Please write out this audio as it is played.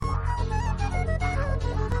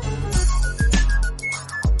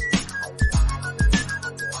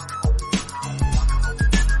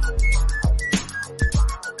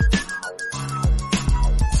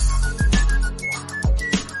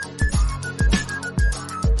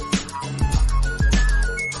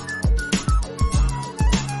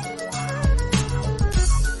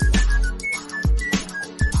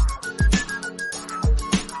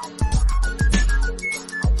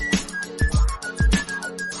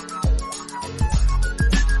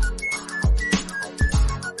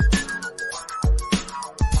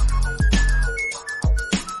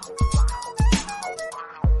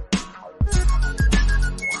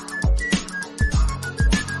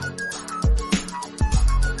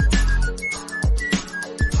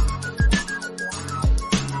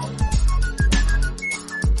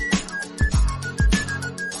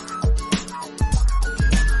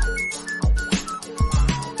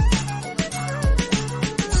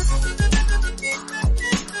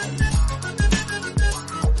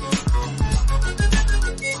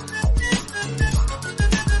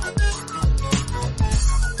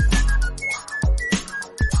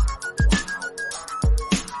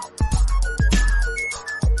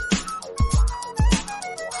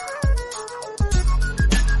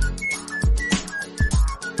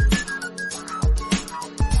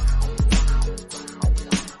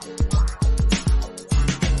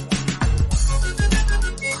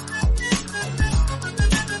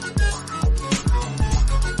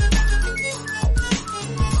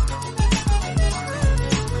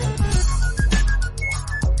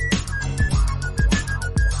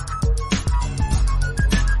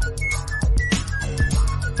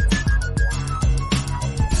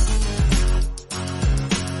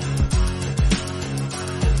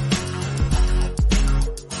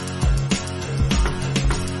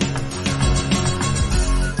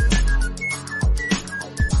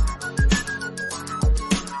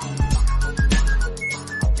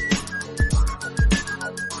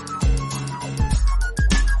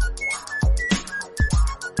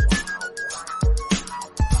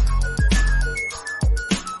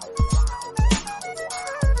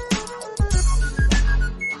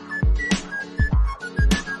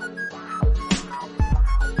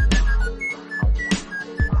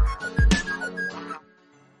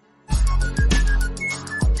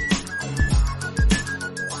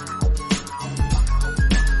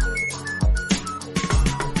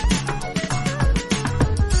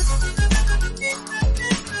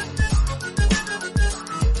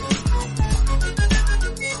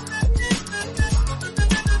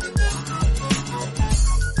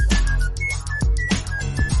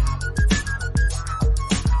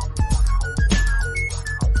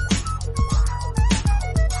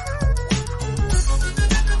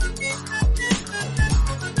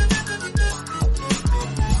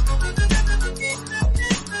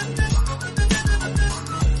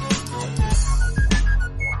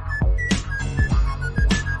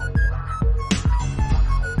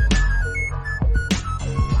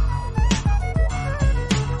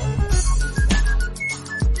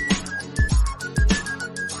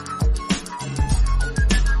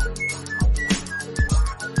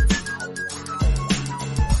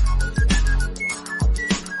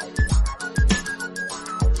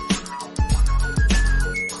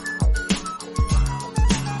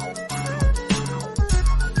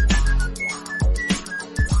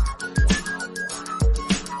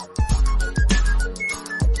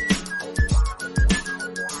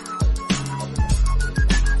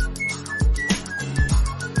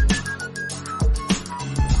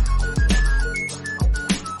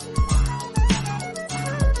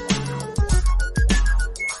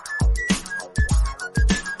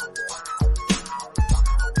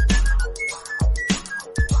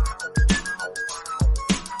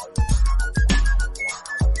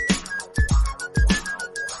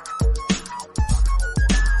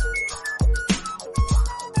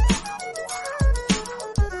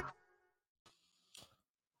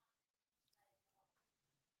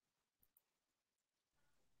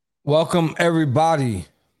Welcome everybody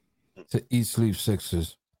to Eat Sleep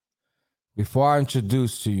Sixers. Before I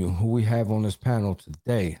introduce to you who we have on this panel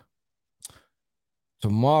today,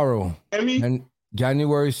 tomorrow, Emmy?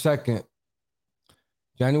 January 2nd,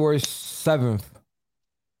 January 7th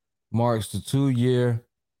marks the 2-year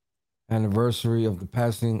anniversary of the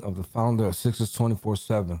passing of the founder of Sixers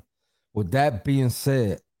 24/7. With that being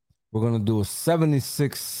said, we're going to do a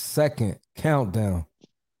 76-second countdown,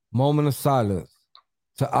 moment of silence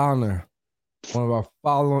to honor one of our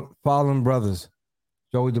fallen brothers,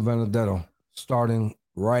 Joey DiBenedetto, starting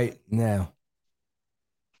right now.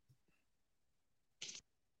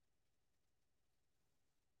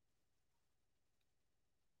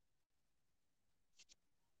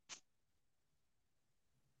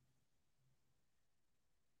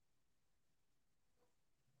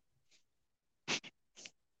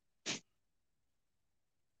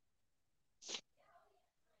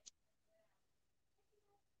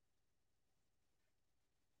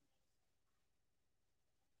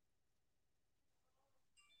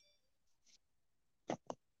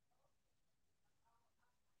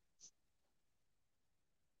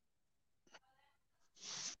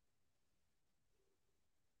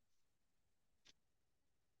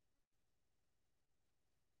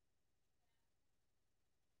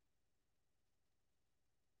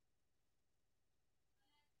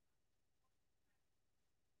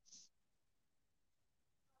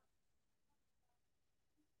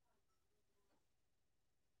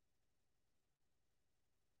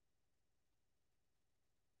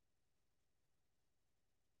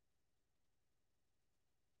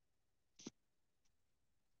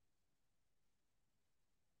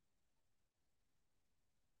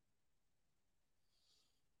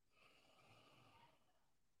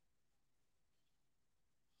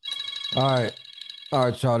 All right. All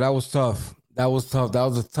right, y'all. That was tough. That was tough. That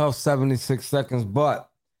was a tough 76 seconds. But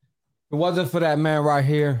if it wasn't for that man right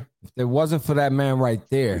here, if it wasn't for that man right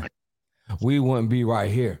there, we wouldn't be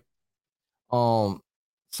right here. Some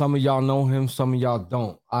of y'all know him, some of y'all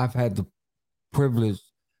don't. I've had the privilege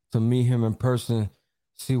to meet him in person,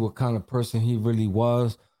 see what kind of person he really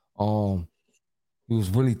was. He was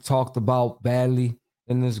really talked about badly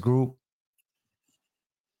in this group.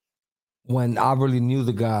 When I really knew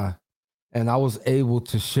the guy, and I was able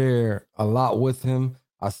to share a lot with him.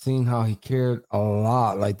 I seen how he cared a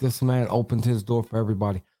lot. Like, this man opened his door for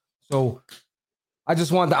everybody. So I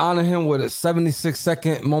just wanted to honor him with a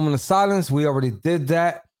 76-second moment of silence. We already did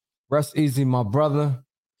that. Rest easy, my brother.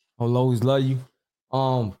 I'll always love you.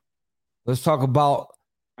 Let's talk about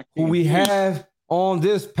who we have on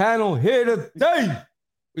this panel here today.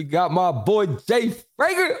 We got my boy Jay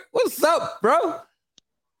Frager. What's up, bro?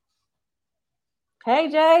 Hey,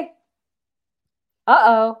 Jay.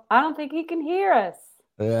 Uh-oh. I don't think he can hear us.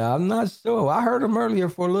 Yeah, I'm not sure. I heard him earlier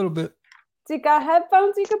for a little bit. Do you got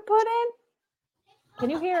headphones you can put in?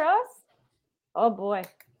 Can you hear us? Oh, boy.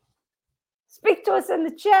 Speak to us in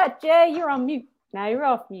the chat, Jay. You're on mute. Now you're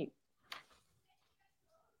off mute.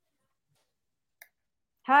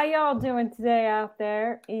 How y'all doing today out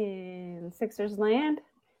there in Sixers land?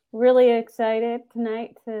 Really excited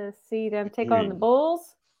tonight to see them take on the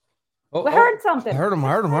Bulls. We heard something. I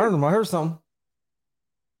heard something.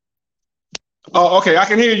 Oh, okay. I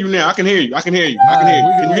can hear you now. I can hear you. Can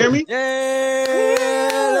you hear me?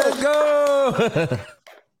 Yeah, let's go.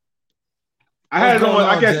 I had it on,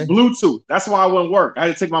 I guess, Jay? Bluetooth. That's why it wouldn't work. I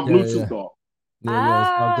had to take my Bluetooth off. Yeah,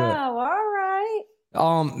 it's all good. All right.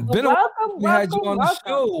 Welcome. We had you on the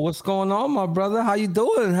show. What's going on, my brother? How you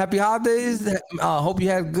doing? Happy holidays. Hope you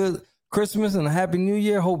had a good Christmas and a happy New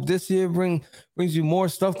Year. Hope this year brings you more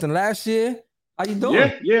stuff than last year. How you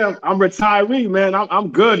doing? Yeah. I'm retiree, man. I'm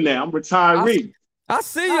good now. I'm retiree. I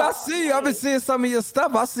see you. I've been seeing some of your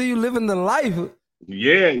stuff. I see you living the life.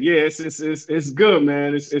 Yeah. It's good,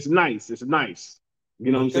 man. It's nice. It's nice.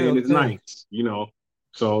 You know what I'm saying? It's nice. You know.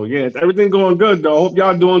 So yeah, everything going good though. Hope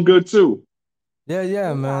y'all doing good too.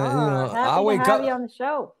 Yeah, man. You know, happy I wake to have you on the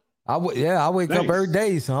show. I wake up every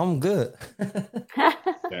day, so I'm good.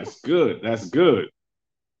 That's good.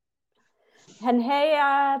 And hey,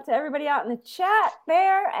 to everybody out in the chat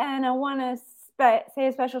there, and I want to say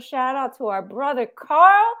a special shout out to our brother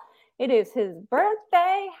Carl. It is his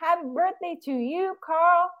birthday. Happy birthday to you,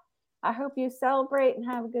 Carl. I hope you celebrate and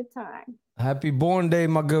have a good time. Happy born day,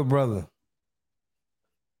 my good brother.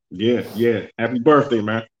 Yeah. Happy birthday,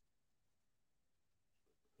 man.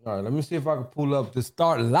 All right, let me see if I can pull up the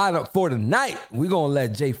starting lineup for tonight. We're going to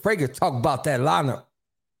let Jay Frager talk about that lineup.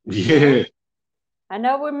 Yeah. I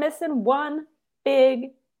know we're missing one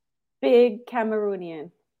big Cameroonian.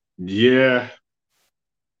 Yeah.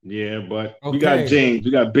 Yeah, but Okay. we got James.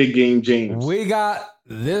 We got big game James. We got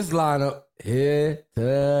this lineup here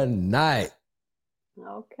tonight.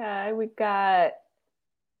 Okay, we got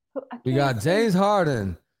James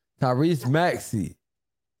Harden, Tyrese Maxey,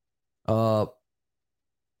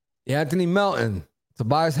 Anthony Melton,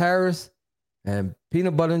 Tobias Harris, and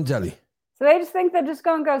Peanut Butter and Jelly. So they just think they're just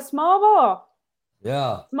going to go small ball.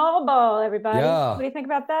 Yeah. Small ball, everybody. Yeah. What do you think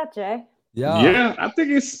about that, Jay? Yeah, I think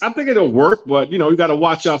it'll work, but you got to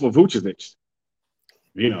watch out for Vucevic.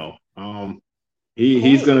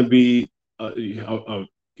 He's going to be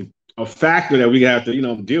a factor that we have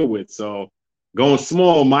to deal with. So going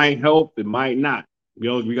small might help, it might not.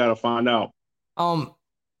 We got to find out.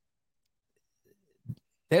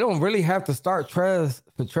 They don't really have to start Trez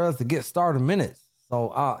to get started minutes.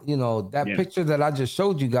 So that picture that I just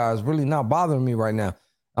showed you guys really not bothering me right now.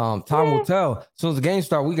 Time will tell. As soon as the game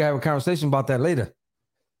starts, we can have a conversation about that later.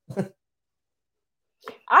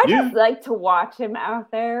 I just like to watch him out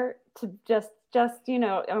there to just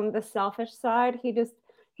on the selfish side. He just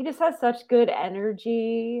has such good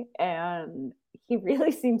energy and he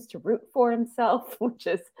really seems to root for himself, which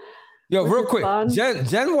is real quick. Fun.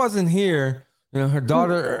 Jen wasn't here. Her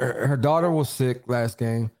daughter was sick last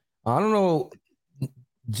game. I don't know.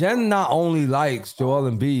 Jen not only likes Joel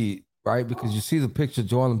Embiid, right? Because you see the picture of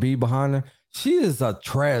Joel Embiid behind her. She is a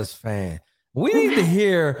Trez fan. We need to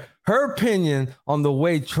hear her opinion on the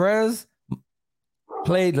way Trez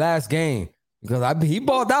played last game because he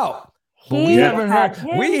balled out. But we haven't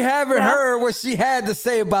heard what she had to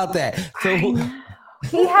say about that. So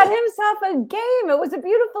he had himself a game. It was a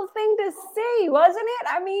beautiful thing to see, wasn't it?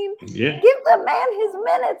 I mean, give the man his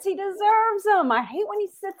minutes. He deserves them. I hate when he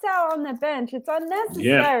sits out on the bench. It's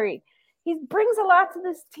unnecessary. Yeah. He brings a lot to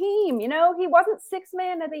this team. He wasn't sixth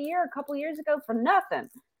man of the year a couple years ago for nothing.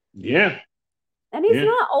 Yeah. And he's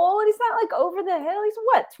not old. He's not like over the hill. He's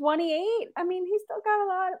 28? I mean, he's still got a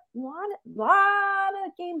lot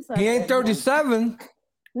of games left. He ain't 37.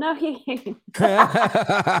 No, he ain't. He's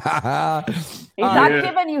not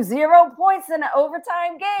giving you 0 points in an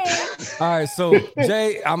overtime game. All right, so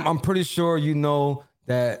Jay, I'm pretty sure you know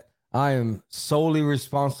that I am solely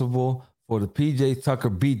responsible for the PJ Tucker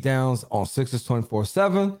beatdowns on Sixers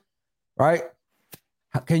 24/7, right?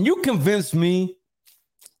 Can you convince me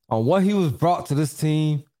on what he was brought to this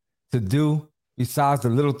team to do besides the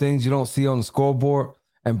little things you don't see on the scoreboard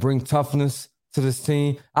and bring toughness to this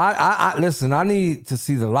team? I listen, I need to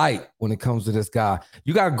see the light when it comes to this guy.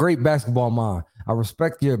 You got a great basketball mind. I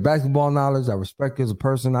respect your basketball knowledge. I respect you as a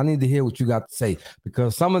person. I need to hear what you got to say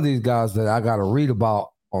because some of these guys that I got to read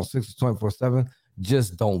about on Sixers 24/7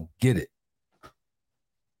 just don't get it.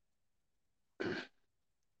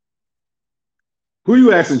 Who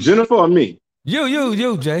you asking, Jennifer or me?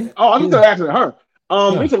 You, Jay. Oh, I'm just asking her.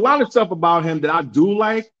 There's a lot of stuff about him that I do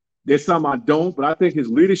like. There's some I don't, but I think his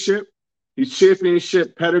leadership, his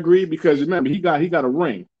championship pedigree, because remember, he got a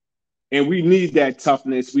ring. And we need that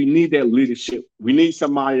toughness. We need that leadership. We need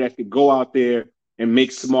somebody that could go out there and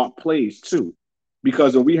make smart plays too.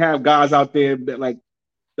 Because when we have guys out there that like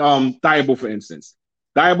Thibault, for instance,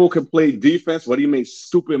 Thibault can play defense, but he makes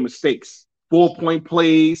stupid mistakes. 4-point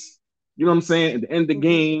plays, you know what I'm saying? At the end of the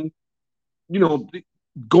game,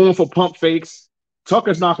 going for pump fakes.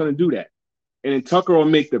 Tucker's not going to do that. And then Tucker will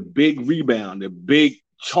make the big rebound, the big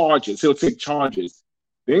charges. He'll take charges.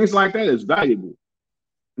 Things like that is valuable.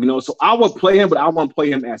 So I would play him, but I won't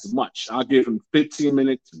play him as much. I'll give him 15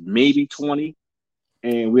 minutes, maybe 20,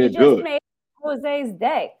 and we're good. Just made Jose's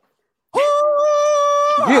day.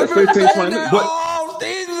 Yeah, 15, 20 minutes.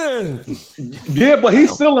 But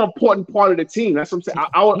he's still an important part of the team. That's what I'm saying.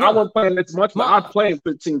 I won't play him as much, but I'll play him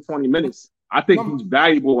 15, 20 minutes. I think he's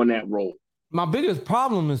valuable in that role. My biggest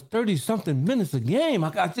problem is 30-something minutes a game. I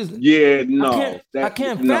can't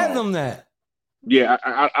fathom that. Yeah,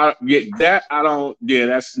 I get that. I don't. Yeah,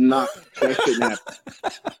 that shouldn't happen.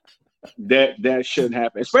 that shouldn't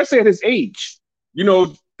happen, especially at his age.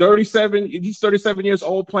 37. He's 37 years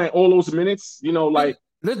old, playing all those minutes.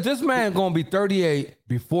 This man gonna be 38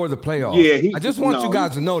 before the playoffs. Yeah, I just want you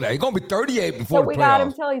guys to know that he's gonna be 38 before the playoffs. So we got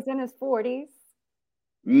him till he's in his 40s.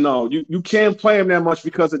 No, you can't play him that much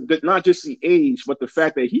because of not just the age, but the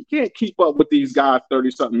fact that he can't keep up with these guys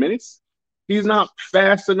 30-something minutes. He's not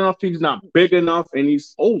fast enough. He's not big enough, and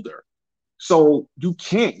he's older. So you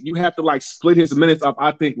can't. You have to split his minutes up.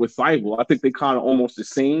 I think with Thibault, I think they kind of almost the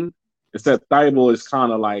same. Except Thibault is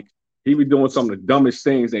kind of he be doing some of the dumbest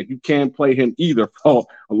things that you can't play him either for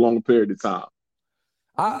a long period of time.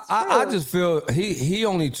 I just feel he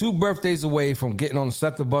only 2 birthdays away from getting on the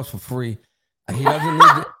sector bus for free. He doesn't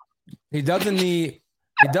need. He doesn't need.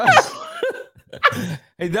 He does.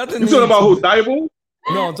 He doesn't. You talking about who, Thibault?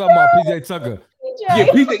 No, I'm talking about PJ Tucker.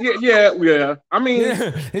 Yeah. I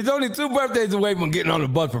mean, he's only 2 birthdays away from getting on the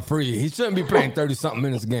bus for free. He shouldn't be playing 30-something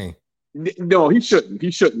minutes a game. No, he shouldn't.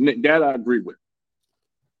 He shouldn't. That I agree with.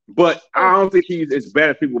 But I don't think he's as bad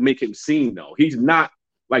as people make him seem, though. He's not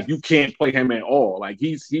like you can't play him at all. Like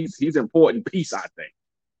he's an important piece, I think.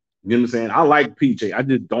 You know what I'm saying? I like PJ. I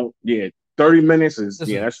just don't. Yeah, 30 minutes is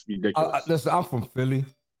that's ridiculous. Listen, I'm from Philly.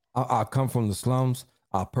 I come from the slums.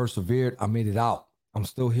 I persevered. I made it out. I'm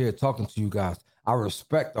still here talking to you guys. I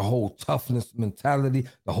respect the whole toughness mentality,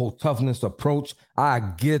 the whole toughness approach. I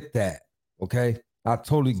get that. Okay, I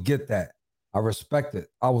totally get that. I respect it.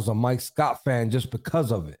 I was a Mike Scott fan just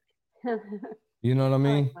because of it. You know what I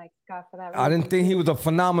mean? Like Mike Scott for that I didn't think he was a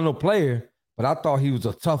phenomenal player, but I thought he was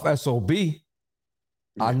a tough SOB. Yeah.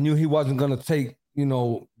 I knew he wasn't going to take,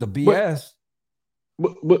 the BS.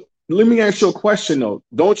 But let me ask you a question, though.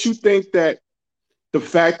 Don't you think that the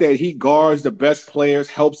fact that he guards the best players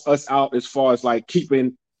helps us out as far as like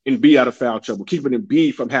keeping Embiid out of foul trouble, keeping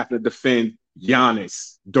Embiid from having to defend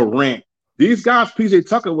Giannis, Durant? These guys, PJ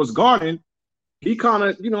Tucker was guarding. He kind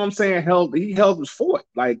of, held his fort.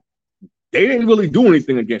 Like, they didn't really do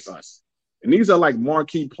anything against us. And these are like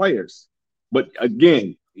marquee players. But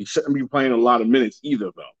again, he shouldn't be playing a lot of minutes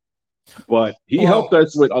either, though. But he helped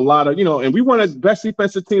us with a lot of, and we one of the best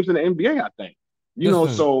defensive teams in the NBA, I think.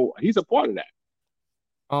 So he's a part of that.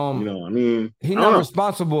 He's not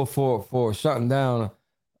responsible for shutting down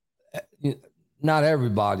not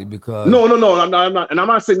everybody because No, I'm not, and I'm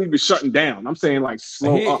not saying he'd be shutting down. I'm saying like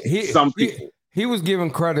slow up some people. He was given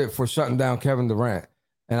credit for shutting down Kevin Durant.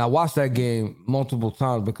 And I watched that game multiple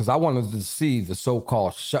times because I wanted to see the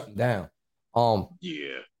so-called shutting down.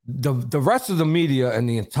 The rest of the media and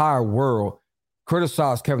the entire world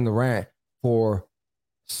criticized Kevin Durant for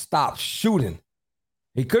stop shooting.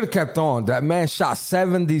 He could have kept on. That man shot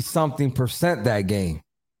 70-something% that game.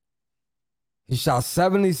 He shot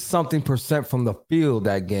 70-something% from the field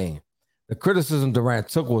that game. The criticism Durant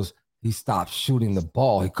took was he stopped shooting the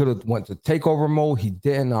ball. He could have went to takeover mode. He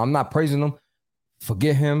didn't. I'm not praising him.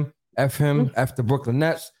 Forget him. F him. F the Brooklyn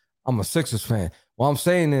Nets. I'm a Sixers fan. What I'm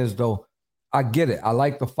saying is, though, I get it. I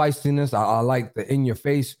like the feistiness. I like the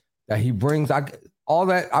in-your-face that he brings. All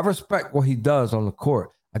that. I respect what he does on the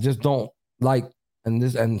court. I just don't like,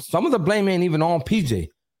 and some of the blame ain't even on PJ.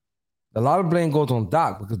 A lot of blame goes on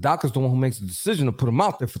Doc because Doc is the one who makes the decision to put him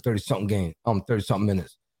out there for 30-something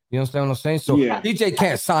minutes. You understand what I'm saying? So PJ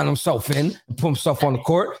can't sign himself in and put himself on the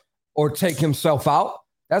court or take himself out.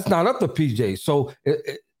 That's not up to PJ. So,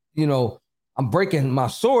 I'm breaking my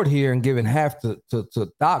sword here and giving half to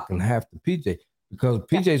Doc and half to PJ because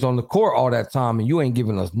PJ's on the court all that time and you ain't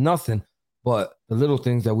giving us nothing but the little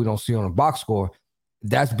things that we don't see on the box score.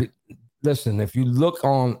 Listen, if you look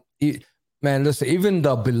on it, man, listen, even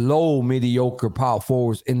the below mediocre power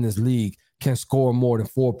forwards in this league can score more than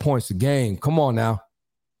 4 points a game. Come on now.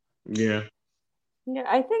 Yeah. Yeah,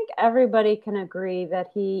 I think everybody can agree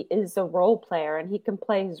that he is a role player and he can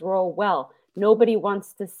play his role well. Nobody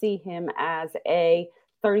wants to see him as a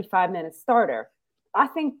 35-minute starter. I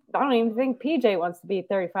don't even think PJ wants to be a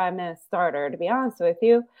 35-minute starter, to be honest with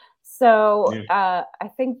you. So I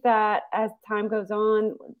think that as time goes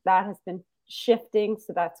on, that has been shifting.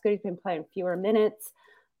 So that's good. He's been playing fewer minutes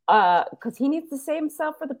because he needs to save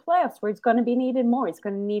himself for the playoffs where he's going to be needed more. He's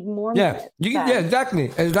going to need more minutes.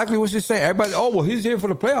 Exactly. Exactly what you're saying. Everybody, he's here for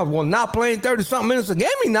the playoffs. Well, not playing 30-something minutes a game,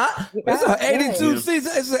 he not. It's an 82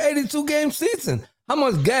 season. It's an 82-game season. How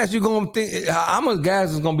much gas you going to think? How much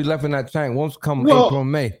gas is going to be left in that tank once come April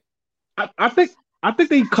and May? I think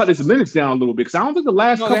they cut his minutes down a little bit because I don't think the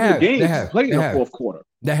last couple of games he played in the fourth quarter.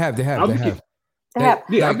 They have. I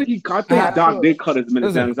think Doc did cut his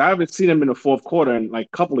minutes down because I haven't seen him in the fourth quarter in like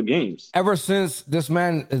a couple of games. Ever since this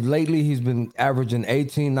man lately, he's been averaging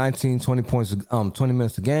 18, 19, 20 points, 20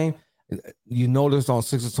 minutes a game. You notice on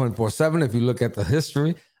Sixers 24/7. If you look at the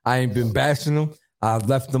history, I ain't been bashing him. I've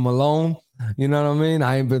left him alone. You know what I mean?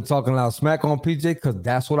 I ain't been talking loud smack on PJ because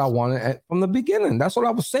that's what I wanted from the beginning. That's what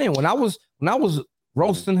I was saying when I was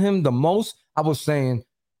roasting him the most. I was saying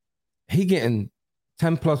he getting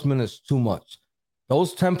 10+ minutes too much.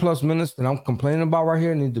 Those 10+ minutes that I'm complaining about right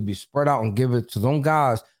here need to be spread out and give it to them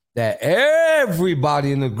guys that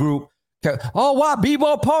everybody in the group why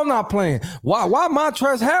B-Ball Paul not playing? Why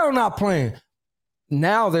Montrezl Harrell not playing?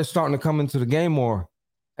 Now they're starting to come into the game more.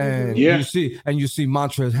 And you see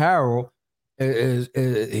Montrezl Harrell is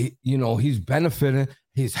he's benefiting.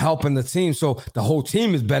 He's helping the team. So the whole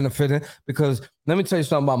team is benefiting because let me tell you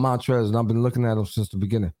something about Montrezl, and I've been looking at him since the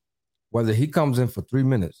beginning. Whether he comes in for 3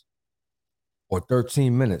 minutes or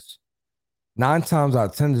 13 minutes, 9 times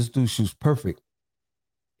out of 10, this dude shoots perfect.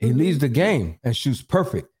 He leaves the game and shoots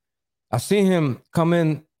perfect. I seen him come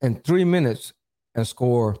in 3 minutes and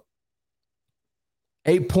score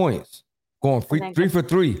 8 points, going 3 for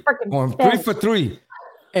 3, going 3 for 3.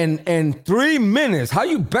 And 3 minutes. How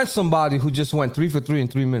you bet somebody who just went 3 for 3 in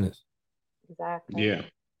 3 minutes? Exactly. Yeah.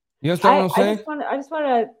 You understand what I'm saying? I just want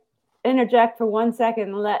to interject for 1 second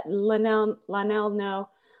and let Lionel know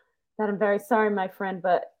that I'm very sorry, my friend,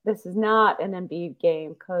 but this is not an Embiid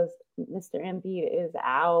game because Mr. Embiid is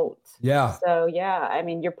out. Yeah. So, yeah, I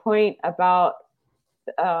mean, your point about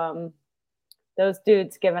those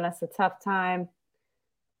dudes giving us a tough time,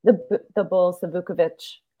 the Bulls, the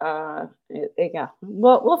Vukovic, yeah,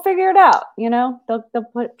 we'll figure it out. You know, they'll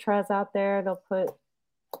put Trez out there. They'll put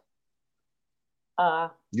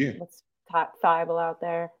what's top Thibault out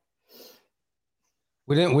there.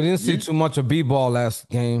 We didn't see too much of B-ball last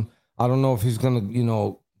game. I don't know if he's gonna,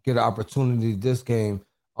 get an opportunity this game.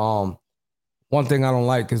 One thing I don't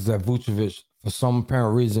like is that Vucevic, for some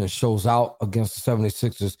apparent reason, shows out against the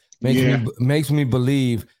 76ers. Makes me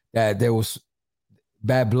believe that there was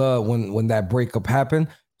bad blood when that breakup happened,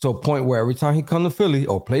 to a point where every time he come to Philly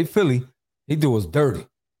or play Philly, he do us dirty.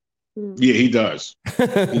 Yeah, he does. He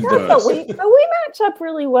does. But we match up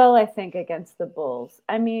really well, I think, against the Bulls.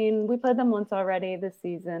 I mean, we played them once already this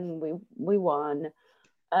season. We won.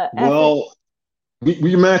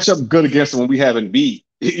 We match up good against them when we haven't beat.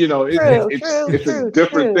 It's a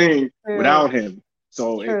different thing without him.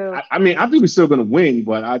 So I think we're still going to win,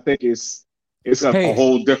 but I think it's a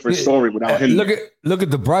whole different story without him. Look at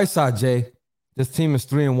the bright side, Jay. This team is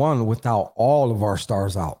 3-1 without all of our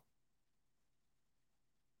stars out.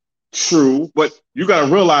 True, but you got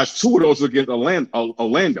to realize 2 of those are against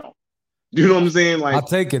Orlando. You know what I'm saying? Like, I'll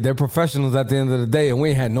take it. They're professionals at the end of the day, and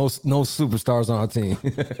we ain't had no superstars on our team.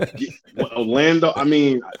 Orlando, I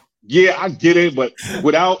mean, yeah, I get it, but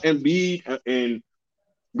without Embiid and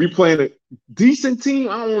we playing a decent team,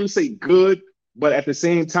 I don't want to say good, but at the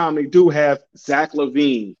same time, they do have Zach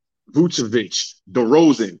LaVine, Vucevic,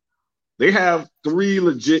 DeRozan. They have 3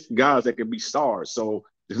 legit guys that can be stars. So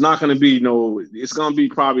it's not going to be it's going to be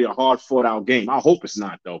probably a hard fought out game. I hope it's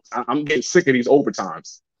not, though. I'm getting sick of these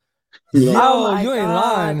overtimes. Yo, you ain't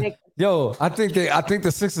lying. Yo, I think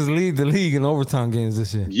the Sixers lead the league in overtime games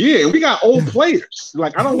this year. Yeah, we got old players.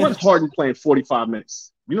 Like, I don't want Harden playing 45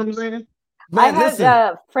 minutes. You know what I'm saying? Man, I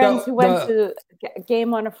had friends who went to a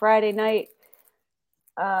game on a Friday night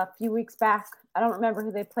a few weeks back. I don't remember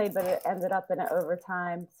who they played, but it ended up in an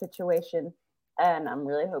overtime situation. And I'm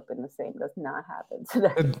really hoping the same does not happen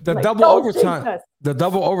today. The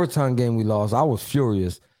double overtime game we lost, I was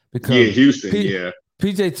furious because Houston,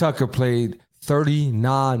 PJ Tucker played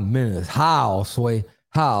 39 minutes. How, Sway?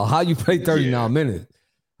 How you play 39 minutes?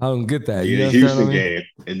 I don't get that. Yeah, the Houston game.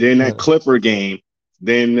 And then that Clipper game.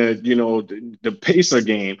 Then, the Pacer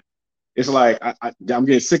game. It's like, I'm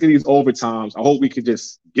getting sick of these overtimes. I hope we could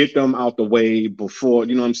just get them out the way before,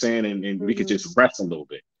 you know what I'm saying? And we could just rest a little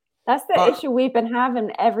bit. That's the issue we've been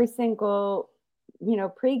having every single,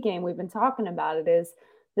 pregame. We've been talking about it, is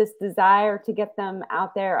this desire to get them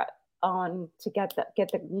out there to get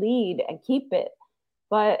the lead and keep it.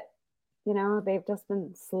 But, they've just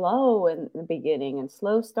been slow in the beginning and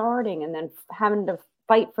slow starting and then having to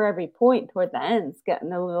fight for every point toward the end. It's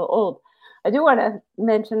getting a little old. I do want to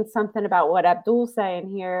mention something about what Abdul's saying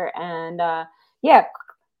here. And Doc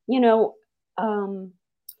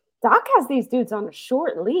has these dudes on a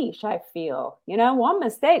short leash, I feel. One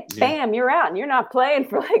mistake, bam, you're out. And you're not playing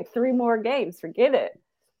for like 3 more games. Forget it.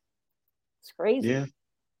 It's crazy. Yeah.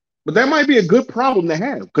 But that might be a good problem to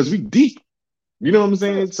have because we deep. You know what I'm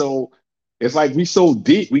saying? So it's like we so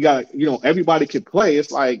deep. We got, everybody can play.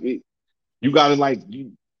 It's like you got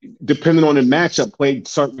to depending on the matchup, play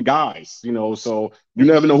certain guys, so you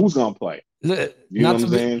never know who's going to play. You know what I'm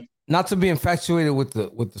saying? Not to be infatuated with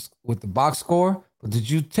the box score, but did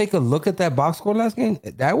you take a look at that box score last game?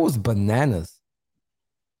 That was bananas.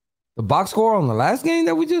 The box score on the last game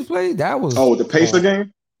that we just played, that was the Pacer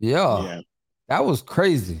game? Yeah. That was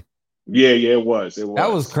crazy. Yeah, it was.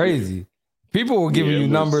 That was crazy. Yeah. People were giving you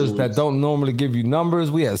numbers that don't normally give you numbers.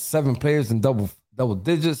 We had 7 players in double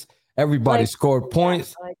digits. Everybody scored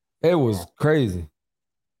points. It was crazy.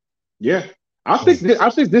 Yeah. I think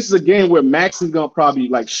this is a game where Maxey's gonna probably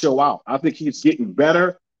show out. I think he's getting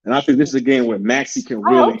better, and I think this is a game where Maxey can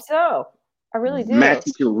really. I hope so. I really do.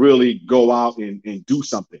 Maxey can really go out and do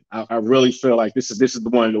something. I really feel like this is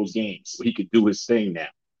one of those games where he could do his thing now.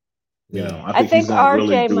 I think RJ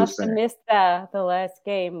really must have missed the last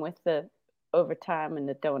game with the overtime and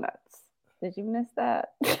the donuts. Did you miss that?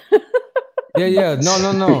 Yeah.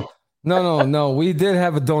 No. We did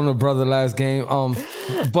have a donut brother last game.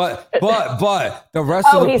 but the rest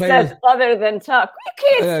of the he players. says other than Tuck. We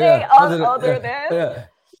can't say other than. Yeah.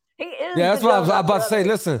 He is. Yeah, that's what I was about to say. brother.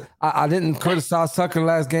 Listen, I didn't criticize Tucker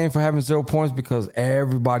last game for having 0 points because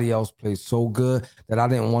everybody else played so good that I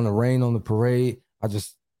didn't want to rain on the parade. I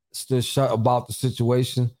just stood shut about the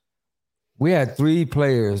situation. We had 3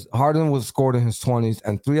 players. Harden was scored in his 20s,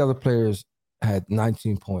 and 3 other players had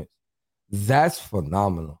 19 points. That's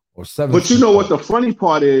phenomenal. Or 7. But you know what the funny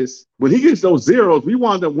part is? When he gets those zeros, we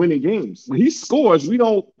wind up winning games. When he scores, we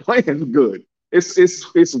don't play as good.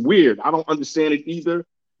 It's weird. I don't understand it either.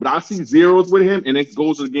 But I see zeros with him, and it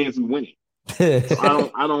goes to the games we winning.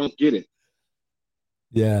 So I don't get it.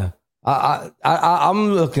 Yeah.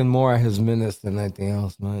 I'm looking more at his minutes than anything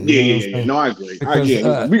else, man. Yeah. No, I agree. Because,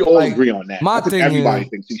 we all agree on that. My thing everybody is,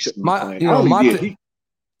 thinks he shouldn't be playing.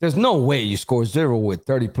 There's no way you score 0 with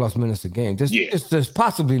 30 plus minutes a game. There's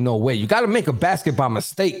possibly no way. You got to make a basket by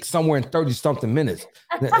mistake somewhere in 30 something minutes,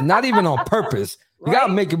 not even on purpose. You got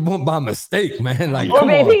to make it by mistake, man. Like, or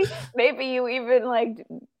maybe you even like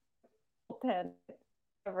 10.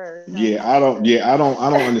 I don't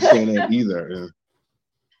understand that either.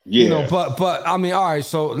 Yeah. But I mean, all right.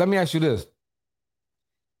 So let me ask you this: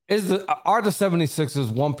 are the 76ers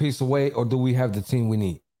one piece away, or do we have the team we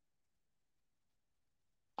need?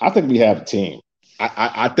 I think we have a team.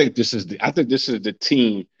 I think this is the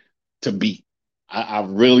team to beat. I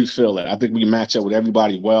really feel that. I think we match up with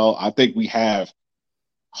everybody well. I think we have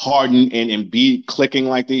Harden and Embiid clicking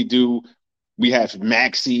like they do. We have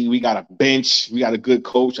Maxey. We got a bench. We got a good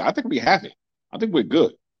coach. I think we have it. I think we're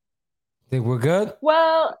good. Think we're good?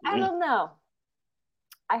 Well, I don't know.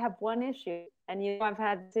 I have one issue, and I've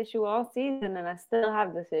had this issue all season, and I still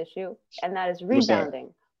have this issue, and that is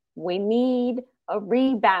rebounding. We need a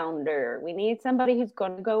rebounder. We need somebody who's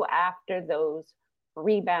going to go after those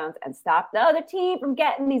rebounds and stop the other team from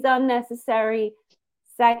getting these unnecessary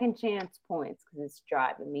second chance points because it's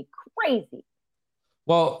driving me crazy.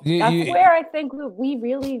 Well, that's where I think we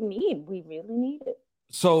really need it.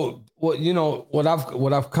 So what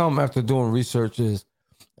I've come after doing research is,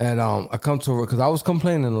 and I come to, because I was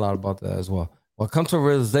complaining a lot about that as well. What I come to a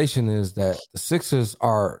realization is that the Sixers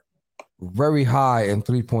are very high in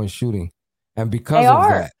 3-point shooting, and because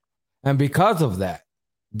of that,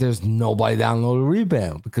 there's nobody down low to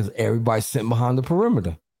rebound because everybody's sitting behind the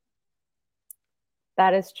perimeter.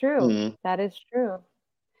 That is true. Mm-hmm. That is true.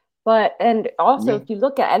 But and also, if you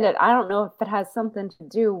look at it, I don't know if it has something to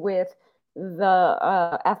do with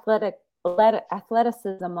the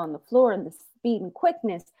athleticism on the floor and the speed and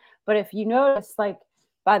quickness. But if you notice, like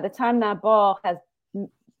by the time that ball has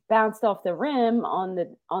bounced off the rim on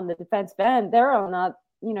the defensive end, they're on not,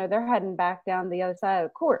 they're heading back down the other side of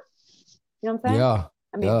the court. You know what I'm saying? Yeah.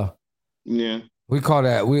 I mean, yeah. We call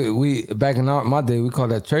that we back in my day, we call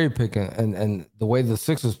that cherry picking, and the way the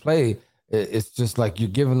Sixers play, it's just like you're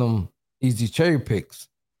giving them easy cherry picks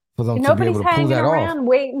for them to be able to pull that off. Nobody's hanging around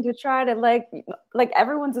waiting to try to like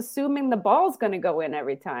everyone's assuming the ball's going to go in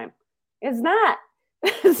every time. It's not.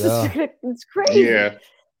 It's crazy. Yeah.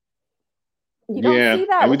 You don't see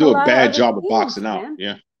that. And we do a bad job of boxing out.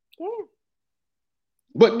 Yeah.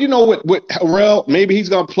 But you know what? With Harrell, maybe he's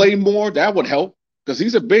going to play more. That would help because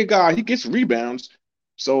he's a big guy. He gets rebounds,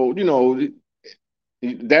 so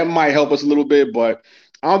that might help us a little bit. But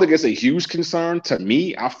I don't think it's a huge concern to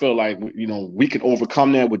me. I feel like we can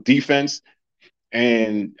overcome that with defense,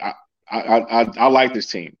 and I like this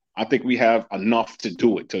team. I think we have enough to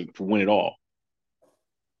do it to win it all.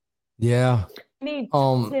 Yeah. We need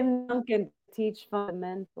Tim Duncan to teach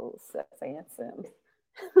fundamentals. That's him.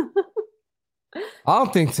 I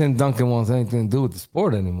don't think Tim Duncan wants anything to do with the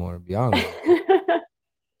sport anymore, to be honest.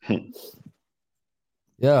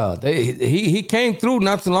 Yeah, he came through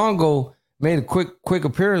not too long ago, made a quick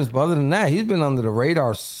appearance, but other than that, he's been under the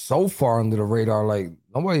radar, so far under the radar, like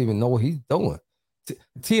nobody even know what he's doing.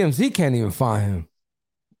 TMZ can't even find him.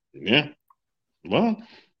 Yeah. Well,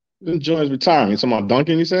 he's enjoying his retirement. You talking about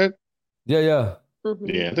Duncan, you said? Yeah. Mm-hmm.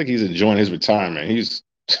 Yeah, I think he's enjoying his retirement. He's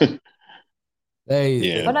What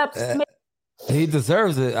up, Smith? He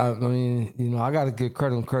deserves it. I mean, I got to give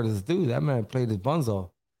credit when credit's due. That man played his buns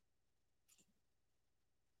off.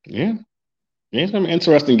 Yeah. It's gonna be an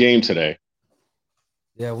interesting game today.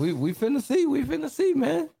 Yeah, we finna see. We finna see,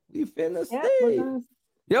 man. We finna see.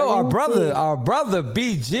 Yo, our brother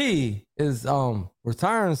BG is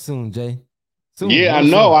retiring soon, Jay. Soon, yeah, I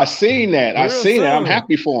know. I seen that. I'm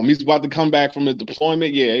happy for him. He's about to come back from his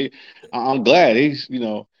deployment. Yeah, I'm glad he's doing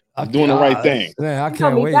the right thing. Man, I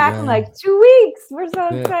can't wait. He'll be back in like 2 weeks. We're so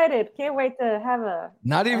excited. Can't wait to have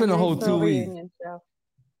not even a whole 2 weeks.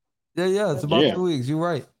 Yeah, it's about 2 weeks. You're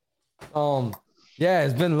right. Yeah,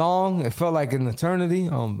 it's been long. It felt like an eternity.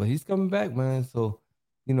 But he's coming back, man. So,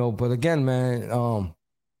 but again, man,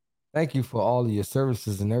 thank you for all of your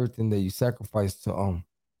services and everything that you sacrificed to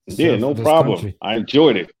Yeah, serve no this problem. country. I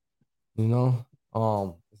enjoyed it. It's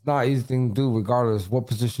not an easy thing to do, regardless what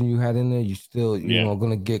position you had in there. You still,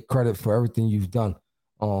 gonna get credit for everything you've done.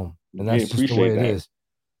 And that's just the way it is.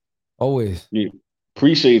 Always. Yeah,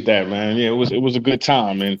 appreciate that, man. Yeah, it was a good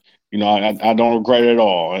time, and I don't regret it at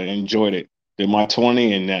all. I enjoyed it. Did my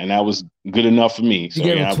 20, and that was good enough for me. So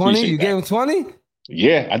you gave him 20. You gave him 20.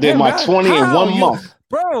 Yeah, I did my 20 in 1 month.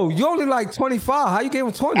 Bro, you only like 25. How you gave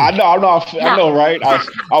him 20? I know, right?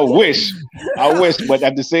 I wish, but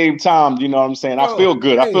at the same time, you know what I'm saying? I feel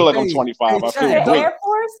good. I feel like I'm 25. I feel great. Air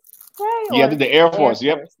Force? Yeah, I did the Air Force.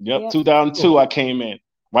 Yep. 2002, I came in.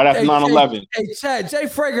 Right after 9/11. Hey, Chad, Jay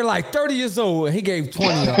Frager, like 30 years old, and he gave 20.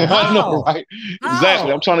 I know, right?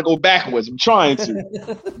 Exactly. I'm trying to go backwards. I'm trying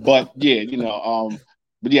to. But yeah,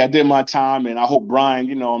 but yeah, I did my time, and I hope Brian,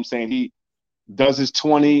 he does his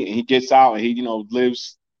 20 and he gets out and he,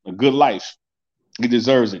 lives a good life. He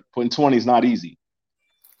deserves it. Putting 20 is not easy.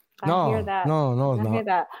 I hear that. No, I hear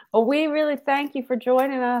that. Well, we really thank you for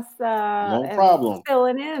joining us. No problem.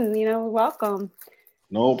 Filling in, welcome.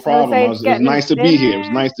 No problem. It was nice to be here. It was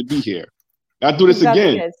nice to be here. I'll do this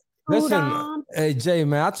again. Listen, hey, Jay,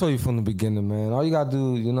 man, I told you from the beginning, man. All you got to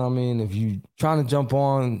do, if you trying to jump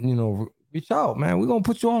on, reach out, man. We're going to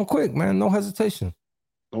put you on quick, man. No hesitation.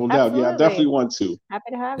 No doubt. Yeah, I definitely want to.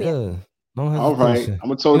 Happy to have you. No hesitation. All right. I'm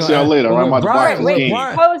going to talk to y'all later. I'm about to watch this game.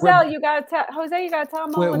 Jose, you got to tell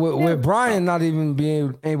him with Brian not even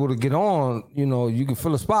being able to get on, you can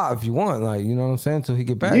fill a spot if you want. Like, you know what I'm saying? Until he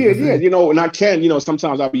get back. Yeah. And I can,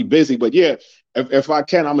 sometimes I'll be busy. But yeah, if I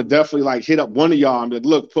can, I'm going to definitely hit up one of y'all and be like,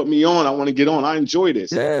 look, put me on. I want to get on. I enjoy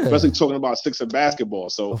this. Yeah. Especially talking about Sixer basketball.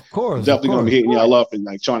 So of course, I'm definitely going to be hitting y'all up and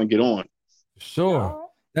trying to get on. Sure.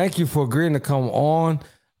 Thank you for agreeing to come on.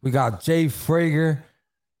 We got Jay Frager.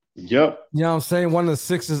 Yep. You know what I'm saying? One of the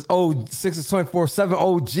Sixers 24/7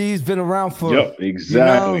 OGs, been around for. Yep,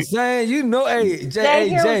 exactly. You know what I'm saying? Hey,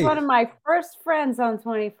 Jay. was one of my first friends on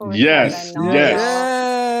 24/7. Yes.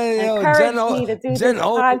 Encouraged me to do this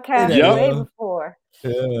podcast way before.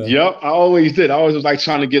 Yeah. Yep, I always did. I always was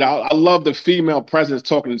trying to get out. I love the female presence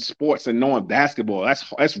talking sports and knowing basketball.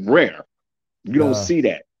 That's rare. You don't see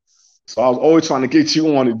that. So I was always trying to get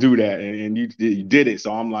you on to do that, and you did it.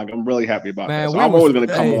 So I'm really happy about that. So I'm always going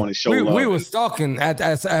to come on and show love. We were talking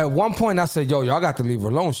at one point. I said, "Yo, y'all got to leave her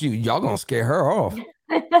alone. Y'all gonna scare her off." You know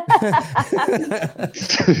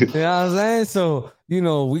what I'm saying? So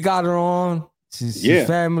we got her on. She's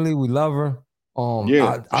family. We love her.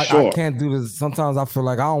 I can't do this. Sometimes I feel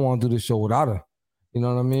like I don't want to do this show without her. You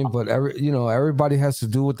know what I mean? But everybody has to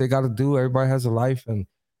do what they got to do. Everybody has a life, and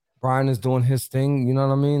Brian is doing his thing. You know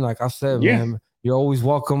what I mean? Like I said, man, you're always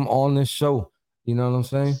welcome on this show. You know what I'm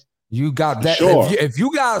saying? You got that. Sure. If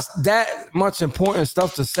you got that much important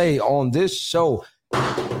stuff to say on this show,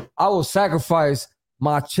 I will sacrifice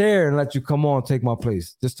my chair and let you come on and take my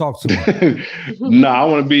place. Just talk to me. No, I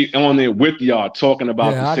want to be on there with y'all talking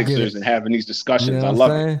about the Sixers and having these discussions. You know I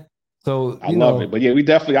love it. So I love it. But yeah,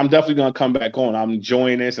 I'm definitely gonna come back on. I'm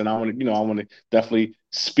enjoying this, and I want to definitely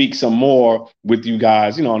speak some more with you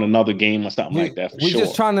guys, on another game or something like that. We're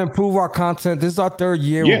just trying to improve our content. This is our third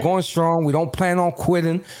year. We're going strong. We don't plan on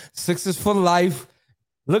quitting. Sixers for life.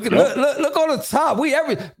 Look on the top.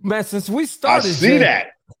 Since we started. I see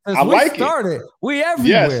that. I like it. We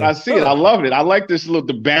everywhere. Yes, I see it. I love it. I like this the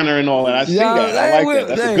banner and all that. I see that. I like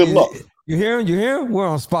that. That's a good look. You hear? We're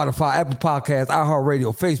on Spotify, Apple Podcasts,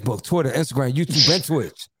 iHeartRadio, Facebook, Twitter, Instagram, YouTube, and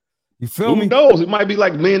Twitch. You feel me? Who knows? It might be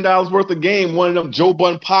like $1 million worth of game, one of them Joe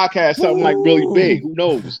Budden podcasts, something like really big. Who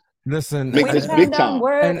knows? Listen, make this big time.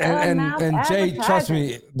 And Jay, trust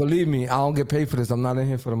me, believe me, I don't get paid for this. I'm not in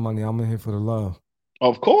here for the money. I'm in here for the love.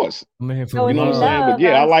 Of course. I'm in here for the love. You know what I'm saying? But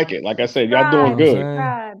yeah, I like it. Like I said, y'all doing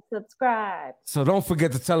good. Subscribe. So don't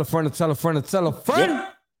forget to tell a friend to tell a friend to tell a friend.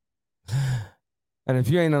 Yeah. And if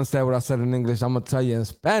you ain't understand what I said in English, I'm going to tell you in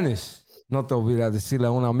Spanish. No te olvides decirle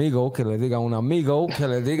a un amigo que le diga a un amigo que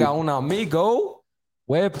le diga a un amigo.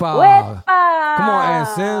 Wepa. Come on,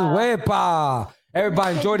 Ansins. Wepa.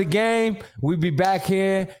 Everybody enjoy the game. We'll be back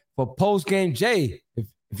here for post-game. Jay,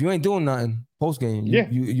 if you ain't doing nothing post-game,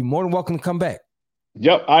 you're more than welcome to come back.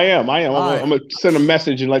 Yep, I am. I'm going to send a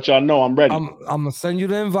message and let y'all know I'm ready. I'm going to send you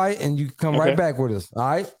the invite and you come right back with us. All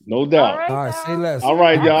right? No doubt. All right, say less. All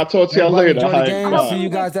right, y'all. I'll talk to y'all later. Enjoy the game. I'll see you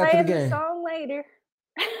guys after the game. Song later.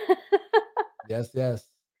 Yes.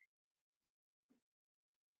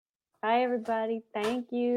 Bye, everybody. Thank you.